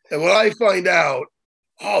 And when I find out,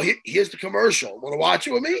 here's the commercial. Want to watch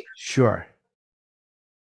it with me? Sure.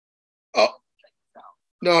 Oh,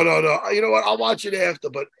 no. You know what? I'll watch it after,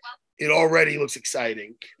 but it already looks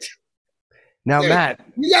exciting. Now, Matt.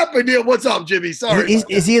 Yeah, Beneil. What's up, Jimmy? Sorry.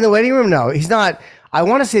 Is he in the waiting room? No, he's not. I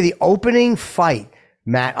want to say the opening fight,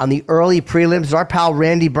 Matt, on the early prelims is our pal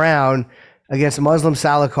Randy Brown against Muslim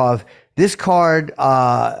Salikov. This card,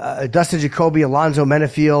 Dustin Jacoby, Alonzo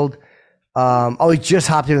Menafield. He just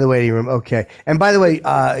hopped into the waiting room. Okay. And by the way,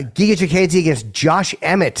 Giga Chikadze against Josh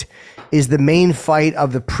Emmett is the main fight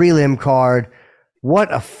of the prelim card.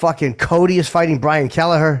 What a fucking Cody is fighting Brian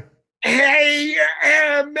Kelleher. Hey,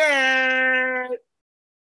 Emmett.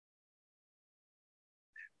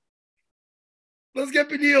 Let's get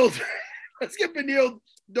Beneil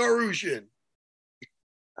Dariush.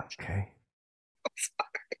 Okay. I'm sorry.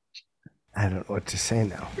 I don't know what to say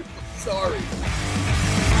now. Sorry.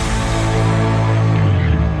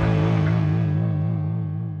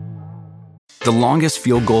 The longest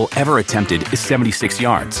field goal ever attempted is 76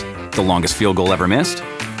 yards. The longest field goal ever missed?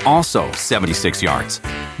 Also 76 yards.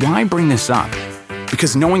 Why bring this up?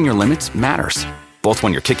 Because knowing your limits matters, both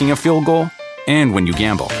when you're kicking a field goal and when you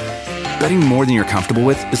gamble. Betting more than you're comfortable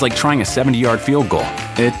with is like trying a 70-yard field goal.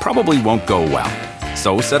 It probably won't go well.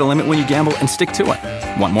 So set a limit when you gamble and stick to it.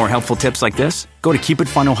 Want more helpful tips like this? Go to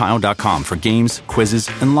keepitfunohio.com for games, quizzes,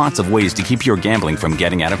 and lots of ways to keep your gambling from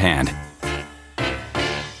getting out of hand.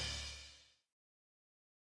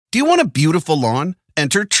 Do you want a beautiful lawn?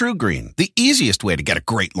 Enter True Green, the easiest way to get a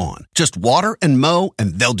great lawn. Just water and mow,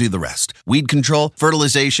 and they'll do the rest. Weed control,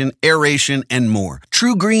 fertilization, aeration, and more.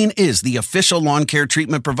 True Green is the official lawn care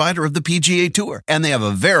treatment provider of the PGA Tour, and they have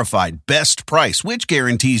a verified best price, which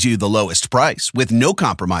guarantees you the lowest price with no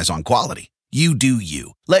compromise on quality. You do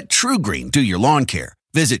you. Let True Green do your lawn care.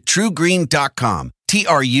 Visit truegreen.com,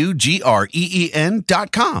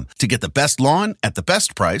 TRUGREEN.com to get the best lawn at the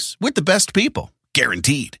best price with the best people.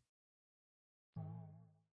 Guaranteed.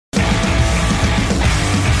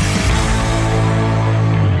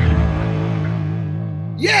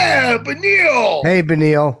 Yeah, Beneil. Hey,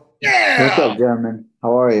 Beneil. Yeah. What's up, gentlemen?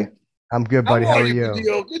 How are you? I'm good, buddy. How are you?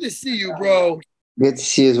 Beneil? Good to see you, bro. Good to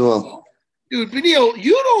see you as well. Dude, Beneil,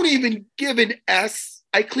 you don't even give an S.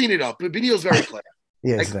 I clean it up, but Beneil's very clever.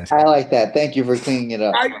 Yeah, he's a nice I guy. like that. Thank you for cleaning it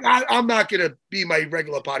up. I'm not gonna be my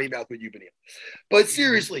regular potty mouth with you, Beneil. But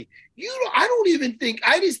seriously, I don't even think.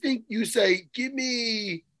 I just think you say, "Give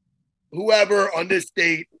me whoever on this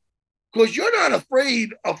date," because you're not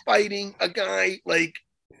afraid of fighting a guy like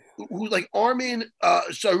who's like Arman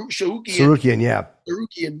Tsarukyan.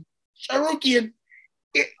 Tsarukyan.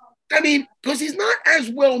 I mean, because he's not as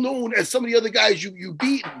well known as some of the other guys you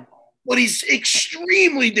beaten, but he's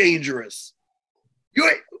extremely dangerous.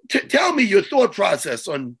 Tell me your thought process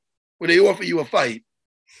on when they offer you a fight.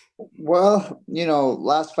 Well,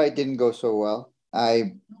 last fight didn't go so well.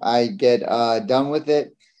 I get done with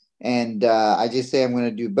it, and I just say I'm going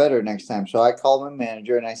to do better next time. So I call my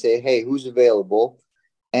manager and I say, "Hey, who's available?"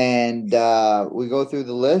 And we go through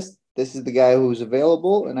the list. This is the guy who's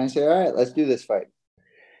available, and I say, "All right, let's do this fight."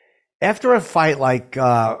 After a fight like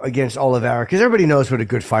against Oliveira, because everybody knows what a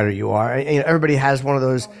good fighter you are, and everybody has one of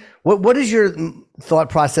those. What is your thought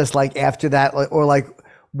process like after that, or like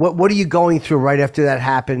what are you going through right after that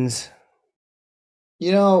happens?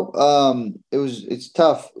 It's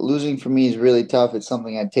tough. Losing for me is really tough. It's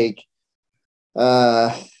something I take.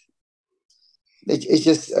 It's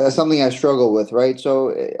just something I struggle with, right?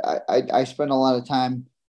 So I spend a lot of time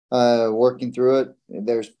working through it.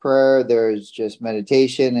 There's prayer, there's just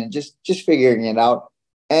meditation, and just figuring it out.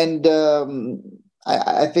 And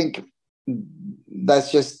I think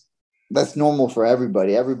that's normal for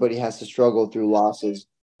everybody. Everybody has to struggle through losses.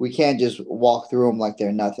 We can't just walk through them like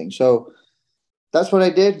they're nothing. So that's what I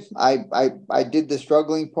did. I did the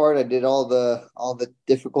struggling part. I did all the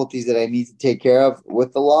difficulties that I need to take care of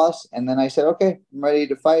with the loss, and then I said, okay, I'm ready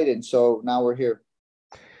to fight. And so now we're here.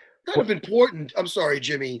 Kind of important. I'm sorry,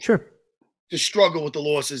 Jimmy. Sure. To struggle with the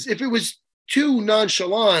losses. If it was too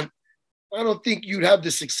nonchalant, I don't think you'd have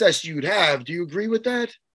the success you'd have. Do you agree with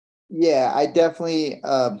that? Yeah, I definitely.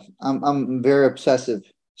 I'm very obsessive.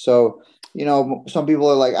 So some people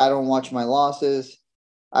are like, I don't watch my losses.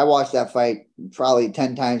 I watched that fight probably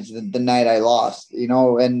 10 times the night I lost.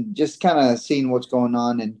 And just kind of seeing what's going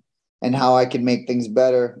on and how I can make things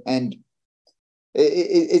better. And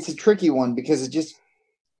it's a tricky one because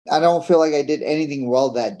I don't feel like I did anything well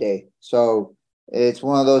that day. So it's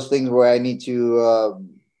one of those things where I need to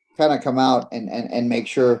kind of come out and make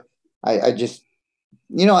sure I just,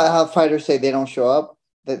 how fighters say they don't show up.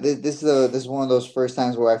 This is one of those first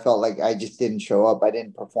times where I felt like I just didn't show up. I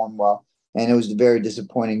didn't perform well. And it was very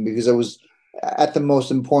disappointing because it was at the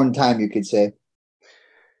most important time, you could say.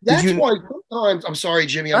 That's why sometimes, I'm sorry,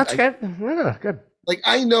 Jimmy. That's good. Yeah, good. Like,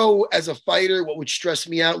 I know as a fighter what would stress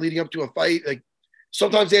me out leading up to a fight. Like,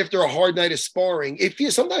 sometimes after a hard night of sparring,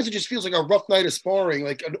 sometimes it just feels like a rough night of sparring,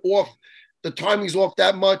 like the timing's off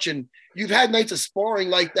that much. And you've had nights of sparring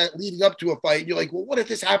like that leading up to a fight. And you're like, well, what if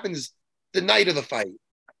this happens the night of the fight?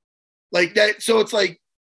 Like that. So it's like,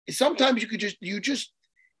 sometimes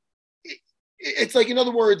it's like, in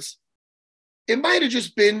other words, it might have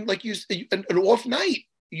just been like an off night.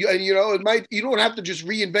 You don't have to just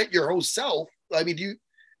reinvent your whole self. I mean,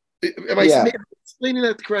 am I explaining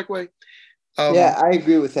that the correct way? Yeah, I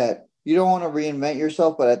agree with that. You don't want to reinvent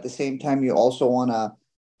yourself, but at the same time, you also want to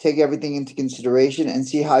take everything into consideration and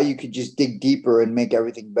see how you could just dig deeper and make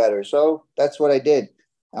everything better. So that's what I did.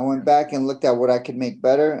 I went back and looked at what I could make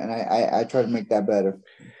better, and I tried to make that better.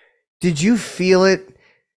 Did you feel it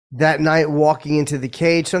that night walking into the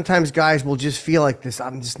cage? Sometimes guys will just feel like this.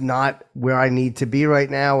 I'm just not where I need to be right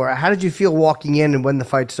now. Or how did you feel walking in and when the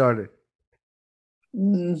fight started?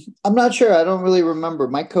 I'm not sure. I don't really remember.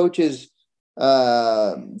 My coaches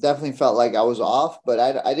definitely felt like I was off, but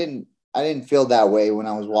I didn't feel that way when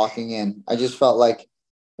I was walking in. I just felt like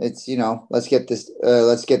it's, let's get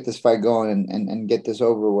this fight going and get this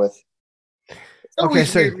over with. It's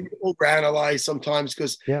always weird when you overanalyze sometimes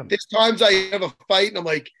because there's times I have a fight and I'm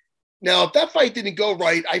like, now if that fight didn't go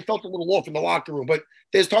right, I felt a little off in the locker room. But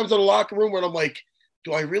there's times in the locker room where I'm like,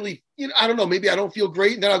 do I really, I don't know, maybe I don't feel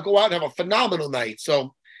great. And then I'll go out and have a phenomenal night.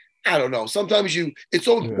 So I don't know. Sometimes it's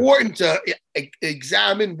so important to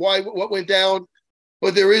examine what went down.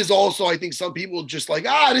 But there is also, I think, some people just like,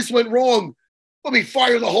 this went wrong. Let me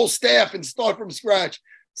fire the whole staff and start from scratch.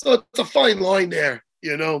 So it's a fine line there,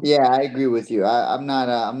 Yeah, I agree with you. I'm not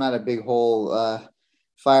a big whole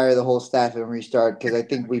fire the whole staff and restart because I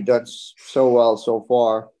think we've done so well so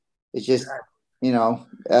far. It's just, keep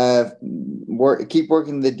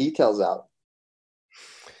working the details out.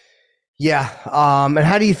 Yeah. And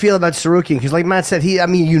how do you feel about Tsarukyan? Because like Matt said,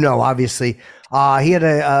 obviously, he had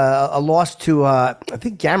a loss to, I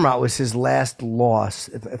think Gamrot was his last loss,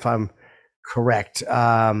 if I'm correct.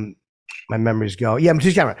 My memories go. Yeah,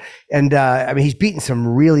 to Gamrot. And he's beaten some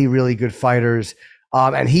really, really good fighters.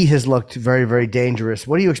 and he has looked very, very dangerous.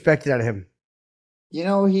 What are you expecting out of him? You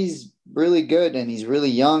know, he's really good and he's really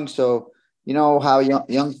young. So, you know how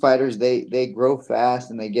young fighters, they grow fast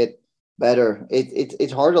and they get better.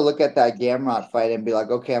 It's hard to look at that Gamrot fight and be like,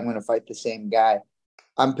 okay, I'm going to fight the same guy.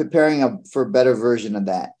 I'm preparing for a better version of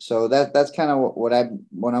that. So that's kind of what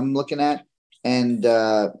I'm looking at. And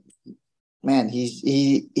man,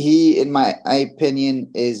 he in my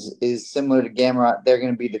opinion is similar to Gamrot. They're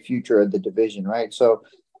going to be the future of the division, right? So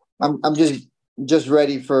I'm just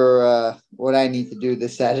ready for what I need to do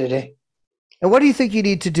this Saturday. And what do you think you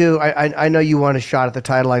need to do? I know you want a shot at the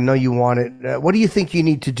title. I know you want it. What do you think you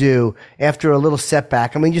need to do after a little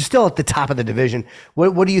setback? I mean, you're still at the top of the division.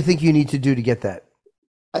 What do you think you need to do to get that?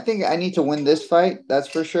 I think I need to win this fight. That's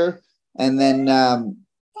for sure. And then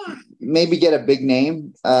maybe get a big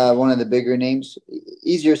name, one of the bigger names.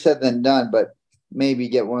 Easier said than done, but maybe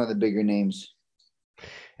get one of the bigger names.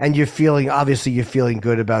 And you're feeling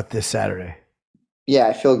good about this Saturday. Yeah,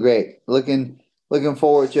 I feel great. Looking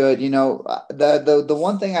forward to it. You know, the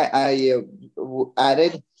one thing I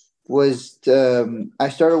added was I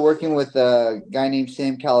started working with a guy named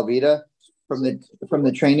Sam Calavita from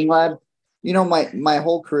the training lab. You know, my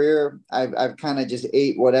whole career, I've kind of just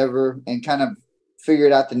ate whatever and kind of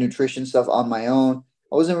figured out the nutrition stuff on my own.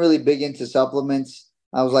 I wasn't really big into supplements.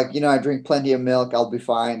 I was like, you know, I drink plenty of milk, I'll be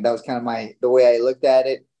fine. That was kind of the way I looked at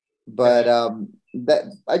it. But that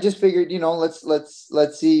I just figured, you know,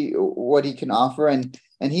 let's see what he can offer. And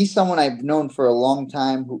he's someone I've known for a long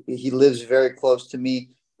time. He lives very close to me.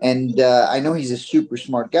 And I know he's a super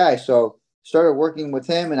smart guy. So started working with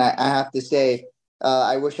him. And I have to say,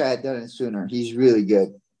 I wish I had done it sooner. He's really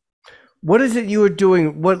good. What is it you were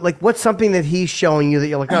doing? What's something that he's showing you that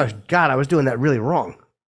you're like, oh God, I was doing that really wrong?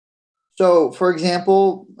 So for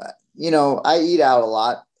example, you know, I eat out a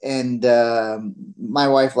lot. And my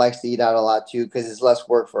wife likes to eat out a lot too, because it's less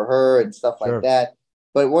work for her and stuff like that.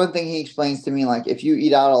 But one thing he explains to me, like if you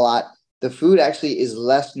eat out a lot, the food actually is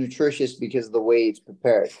less nutritious because of the way it's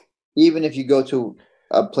prepared. Even if you go to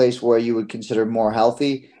a place where you would consider more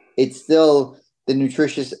healthy, it's still the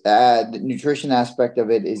nutrition aspect of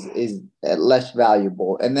it is less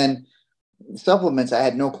valuable. And then supplements, I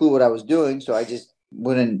had no clue what I was doing, so I just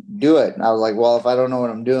wouldn't do it. And I was like, well, if I don't know what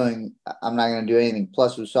I'm doing, I'm not going to do anything.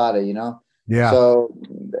 Plus USADA, you know? Yeah. So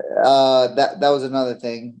that was another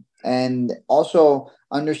thing. And also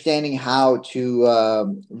understanding how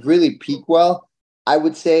to really peak well. I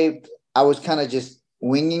would say I was kind of just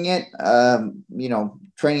winging it, you know,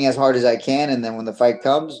 training as hard as I can. And then when the fight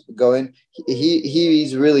comes, go in.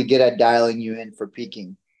 He's really good at dialing you in for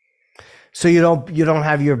peaking. So you don't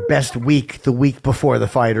have your best week the week before the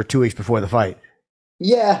fight or 2 weeks before the fight.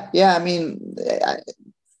 Yeah. I mean,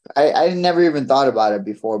 I never even thought about it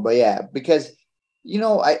before, but yeah, because, you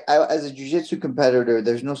know, I as a jiu-jitsu competitor,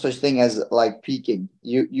 there's no such thing as like peaking.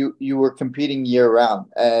 You were competing year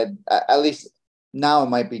round. At least now it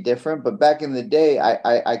might be different, but back in the day,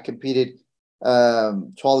 I competed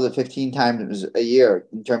 12 to 15 times a year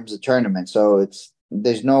in terms of tournaments. So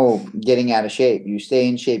there's no getting out of shape. You stay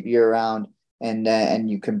in shape year round and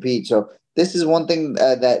you compete. So this is one thing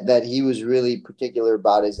that he was really particular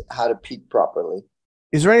about, is how to peak properly.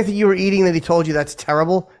 Is there anything you were eating that he told you that's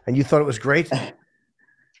terrible and you thought it was great?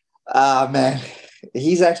 Man,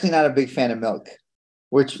 he's actually not a big fan of milk,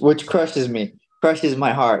 which crushes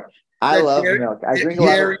my heart. I love milk. I drink a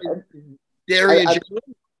lot of dairy.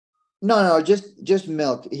 No, just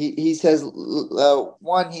milk. He says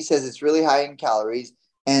he says it's really high in calories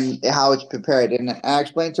and how it's prepared. And I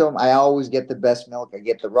explained to him, I always get the best milk. I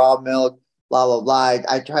get the raw milk, blah, blah, blah.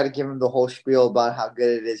 I try to give him the whole spiel about how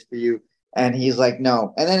good it is for you. And he's like,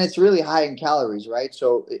 no. And then it's really high in calories, right?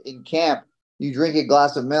 So in camp, you drink a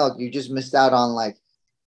glass of milk, you just missed out on like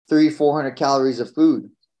 300-400 calories of food.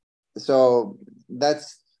 So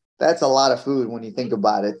that's a lot of food when you think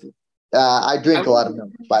about it. I drink a lot of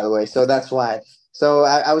milk, by the way, so that's why. So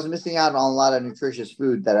I was missing out on a lot of nutritious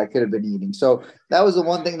food that I could have been eating. So that was the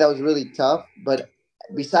one thing that was really tough. But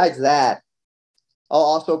besides that,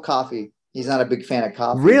 also coffee. He's not a big fan of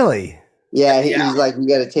coffee. Really? Yeah, he's like, you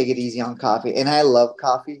got to take it easy on coffee. And I love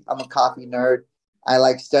coffee. I'm a coffee nerd. I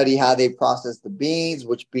like study how they process the beans,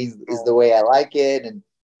 which beans is the way I like it. And,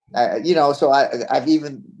 you know, so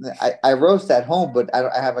I roast at home, but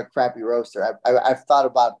I have a crappy roaster. I've thought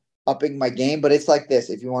about upping my game, but it's like this.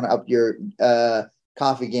 If you want to up your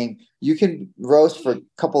coffee game, you can roast for a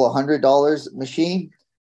couple of $100 machine.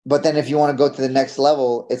 But then if you want to go to the next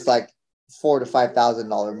level, it's like $4,000 to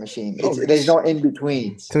 $5,000 machine. There's no in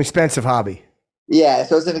between. It's an expensive hobby. Yeah,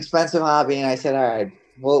 so it's an expensive hobby, and I said, all right,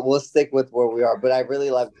 we'll stick with where we are. But I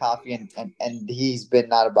really love coffee, and he's been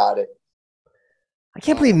not about it. I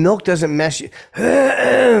can't believe milk doesn't mess you.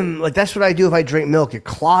 Like, that's what I do if I drink milk. It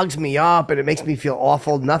clogs me up and it makes me feel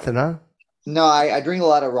awful. Nothing, huh? No, I drink a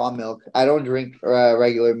lot of raw milk. I don't drink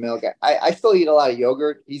regular milk. I still eat a lot of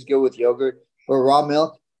yogurt. He's good with yogurt. But raw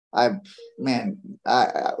milk,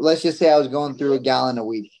 let's just say I was going through a gallon a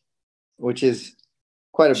week, which is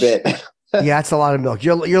quite a bit. Yeah, it's a lot of milk.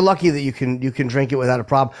 You're lucky that you can drink it without a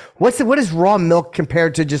problem. What is raw milk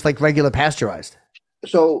compared to just like regular pasteurized?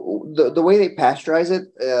 So the way they pasteurize it,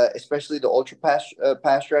 especially the ultra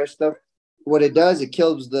pasteurized stuff, what it does, it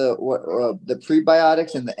kills the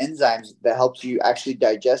prebiotics and the enzymes that helps you actually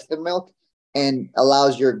digest the milk and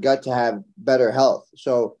allows your gut to have better health.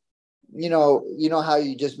 So, you know how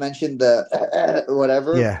you just mentioned the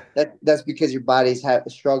whatever. Yeah, that's because your body's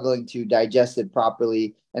struggling to digest it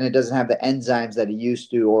properly, and it doesn't have the enzymes that it used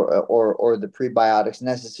to, or the prebiotics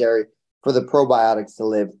necessary for the probiotics to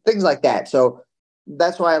live. Things like that. So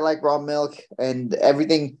that's why I like raw milk and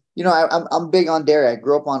everything. I'm big on dairy. I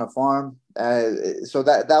grew up on a farm. So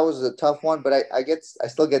that was a tough one, but I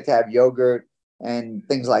still get to have yogurt and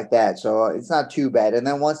things like that. So it's not too bad. And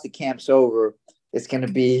then once the camp's over, it's going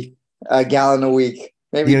to be a gallon a week.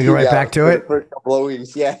 Maybe you're going to go right back to it for a couple of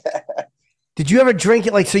weeks. Yeah. Did you ever drink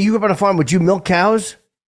it? Like, so you grew up on a farm, would you milk cows?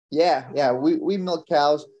 Yeah. We milk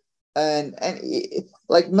cows and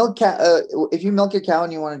like milk cow. If you milk a cow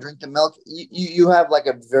and you want to drink the milk, you have like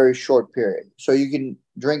a very short period. So you can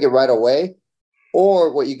drink it right away.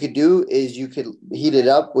 Or what you could do is you could heat it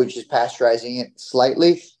up, which is pasteurizing it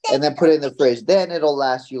slightly, and then put it in the fridge. Then it'll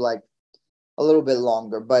last you like a little bit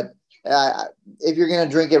longer. But if you're going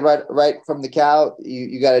to drink it right from the cow,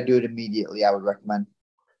 you got to do it immediately, I would recommend.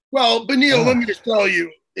 Well, Beneil, let me just tell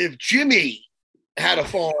you, if Jimmy had a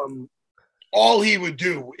farm, all he would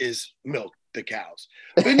do is milk the cows.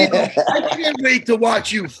 Beneil, I can't wait to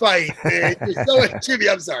watch you fight, man. Jimmy,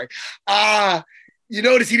 I'm sorry. You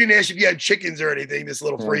notice he didn't ask if you had chickens or anything, this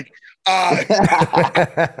little freak. Do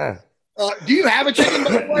you have a chicken,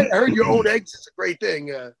 by the way? I heard your own eggs is a great thing.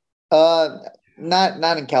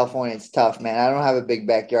 Not in California. It's tough, man. I don't have a big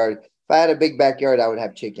backyard. If I had a big backyard, I would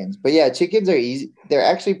have chickens. But yeah, chickens are easy. They're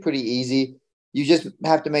actually pretty easy. You just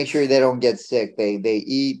have to make sure they don't get sick. They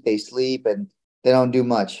eat, they sleep, and they don't do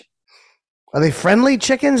much. Are they friendly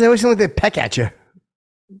chickens? They always seem like they peck at you.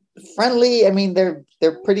 Friendly, I mean, they're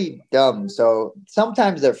pretty dumb. So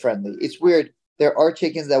sometimes they're friendly. It's weird. There are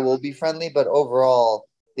chickens that will be friendly, but overall,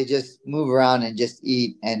 they just move around and just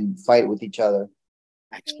eat and fight with each other.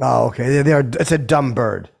 Oh, okay. They are. It's a dumb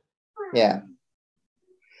bird. Yeah.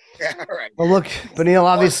 Yeah, all right. Well, look, Beneil,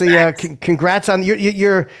 obviously, congrats on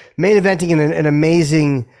you're main eventing in an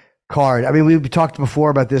amazing card. I mean, we talked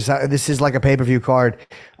before about this. This is like a pay-per-view card.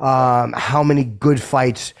 How many good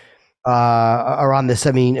fights are on this?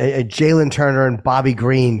 I mean, Jalen Turner and Bobby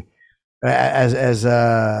Green as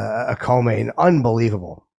a co-main,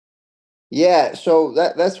 unbelievable. Yeah, so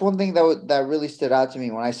that's one thing that really stood out to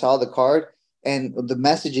me when I saw the card and the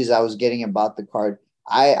messages I was getting about the card.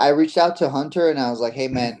 I reached out to Hunter and I was like, "Hey,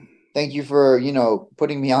 man, thank you for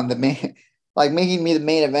putting me on the main, like making me the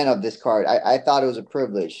main event of this card. I thought it was a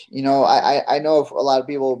privilege. I know a lot of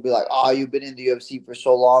people will be like, "Oh, you've been in the UFC for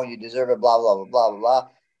so long, you deserve it." Blah blah blah blah blah blah.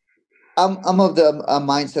 I'm of the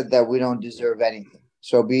mindset that we don't deserve anything.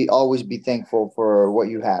 So always be thankful for what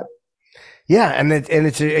you have. Yeah, and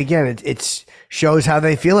it shows how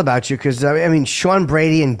they feel about you because I mean Sean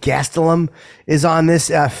Brady and Gastelum is on this.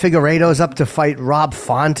 Figueiredo's up to fight Rob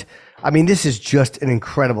Font. I mean, this is just an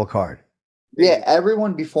incredible card. Yeah,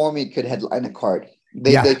 everyone before me could headline a card.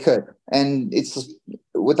 They could, and it's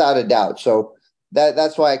without a doubt. So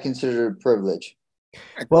that's why I consider it a privilege.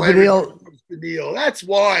 Well, Beneil, that's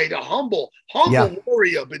why the humble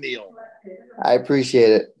warrior, Beneil. I appreciate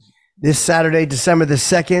it. This Saturday, December the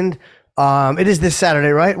 2nd. It is this Saturday,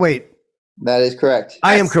 right? Wait. That is correct.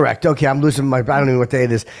 I am correct. Okay, I'm losing I don't know what day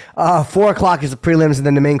it is. 4:00 is the prelims, and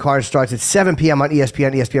then the main card starts at 7 p.m. on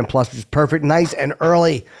ESPN Plus, which is perfect, nice and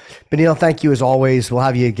early. Beneil, thank you as always. We'll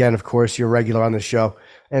have you again, of course. You're regular on the show.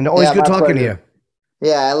 And always good talking to you.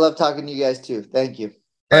 Yeah, I love talking to you guys too. Thank you.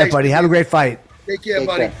 All right, buddy. Have a great fight. Take care,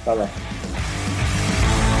 buddy. Bye-bye.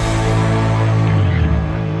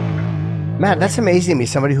 Matt, that's amazing to me,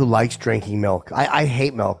 somebody who likes drinking milk. I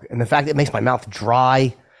hate milk, and the fact that it makes my mouth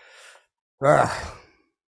dry. Ugh.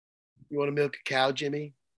 You want to milk a cow,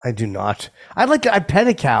 Jimmy? I do not. I'd pet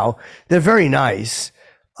a cow. They're very nice.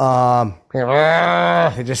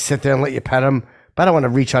 They just sit there and let you pet them. But I don't want to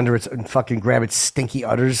reach under it and fucking grab its stinky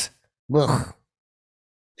udders. Ugh.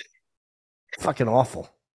 Fucking awful.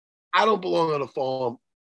 I don't belong on a farm.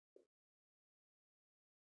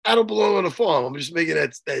 I don't belong on a farm. I'm just making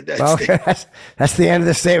that Okay, that's the end of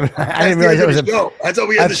the statement. I didn't realize it was a show. That's how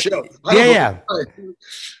we end the show. Yeah.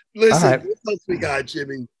 Listen, what else we got,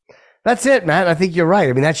 Jimmy? That's it, Matt. I think you're right.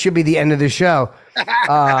 I mean, that should be the end of the show.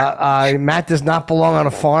 Matt does not belong on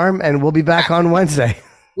a farm, and we'll be back on Wednesday.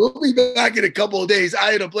 We'll be back in a couple of days.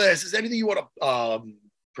 I had a blast. Is there anything you want to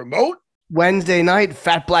promote? Wednesday night,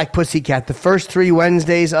 Fat Black Pussycat. The first 3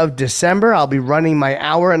 Wednesdays of December, I'll be running my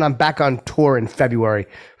hour, and I'm back on tour in February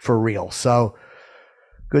for real. So,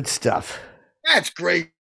 good stuff. That's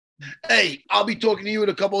great. Hey, I'll be talking to you in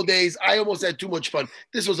a couple of days. I almost had too much fun.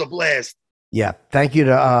 This was a blast. Yeah, thank you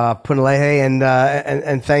to Punahele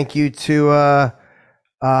and thank you to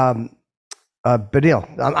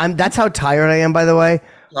Beneil. That's how tired I am, by the way.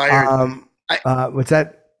 What's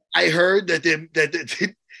that? I heard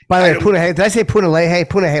that by the way, Punahele. Did I say Punahele?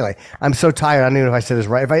 Punahele. I'm so tired. I don't even know if I said this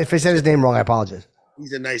right. If I said his name wrong, I apologize.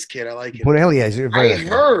 He's a nice kid. I like him. Punahele, yeah, he's very nice.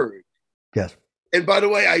 Heard. Yes. And by the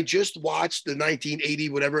way, I just watched the 1980,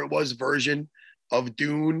 whatever it was, version of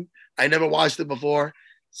Dune. I never watched it before.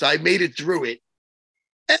 So I made it through it.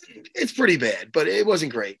 And it's pretty bad, but it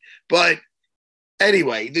wasn't great. But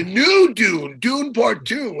anyway, the new Dune Part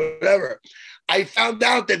 2, whatever, I found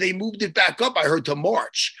out that they moved it back up, I heard, to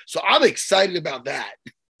March. So I'm excited about that.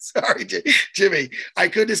 Sorry, Jimmy. I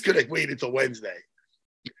just could have waited till Wednesday.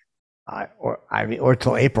 Or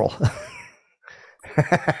till April.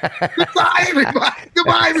 Goodbye, everybody.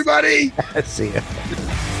 Goodbye, everybody. See you.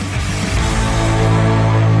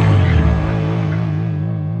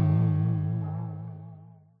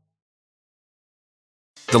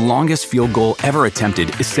 The longest field goal ever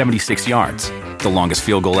attempted is 76 yards. The longest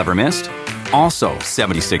field goal ever missed? Also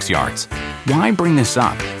 76 yards. Why bring this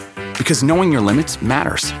up? Because knowing your limits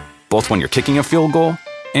matters, both when you're kicking a field goal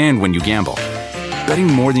and when you gamble. Betting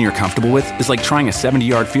more than you're comfortable with is like trying a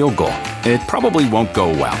 70-yard field goal. It probably won't go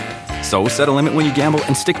well. So set a limit when you gamble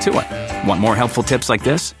and stick to it. Want more helpful tips like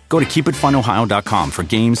this? Go to keepitfunohio.com for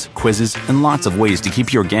games, quizzes, and lots of ways to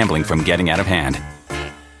keep your gambling from getting out of hand.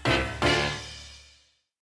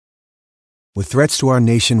 With threats to our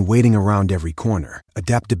nation waiting around every corner,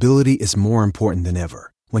 adaptability is more important than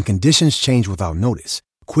ever. When conditions change without notice,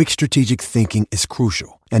 quick strategic thinking is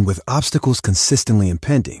crucial. And with obstacles consistently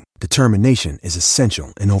impending, determination is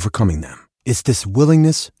essential in overcoming them. It's this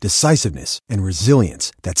willingness, decisiveness, and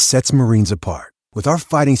resilience that sets Marines apart. With our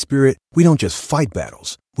fighting spirit, we don't just fight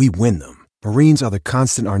battles, we win them. Marines are the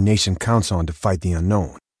constant our nation counts on to fight the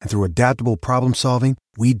unknown. And through adaptable problem solving,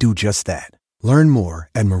 we do just that. Learn more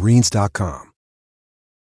at Marines.com.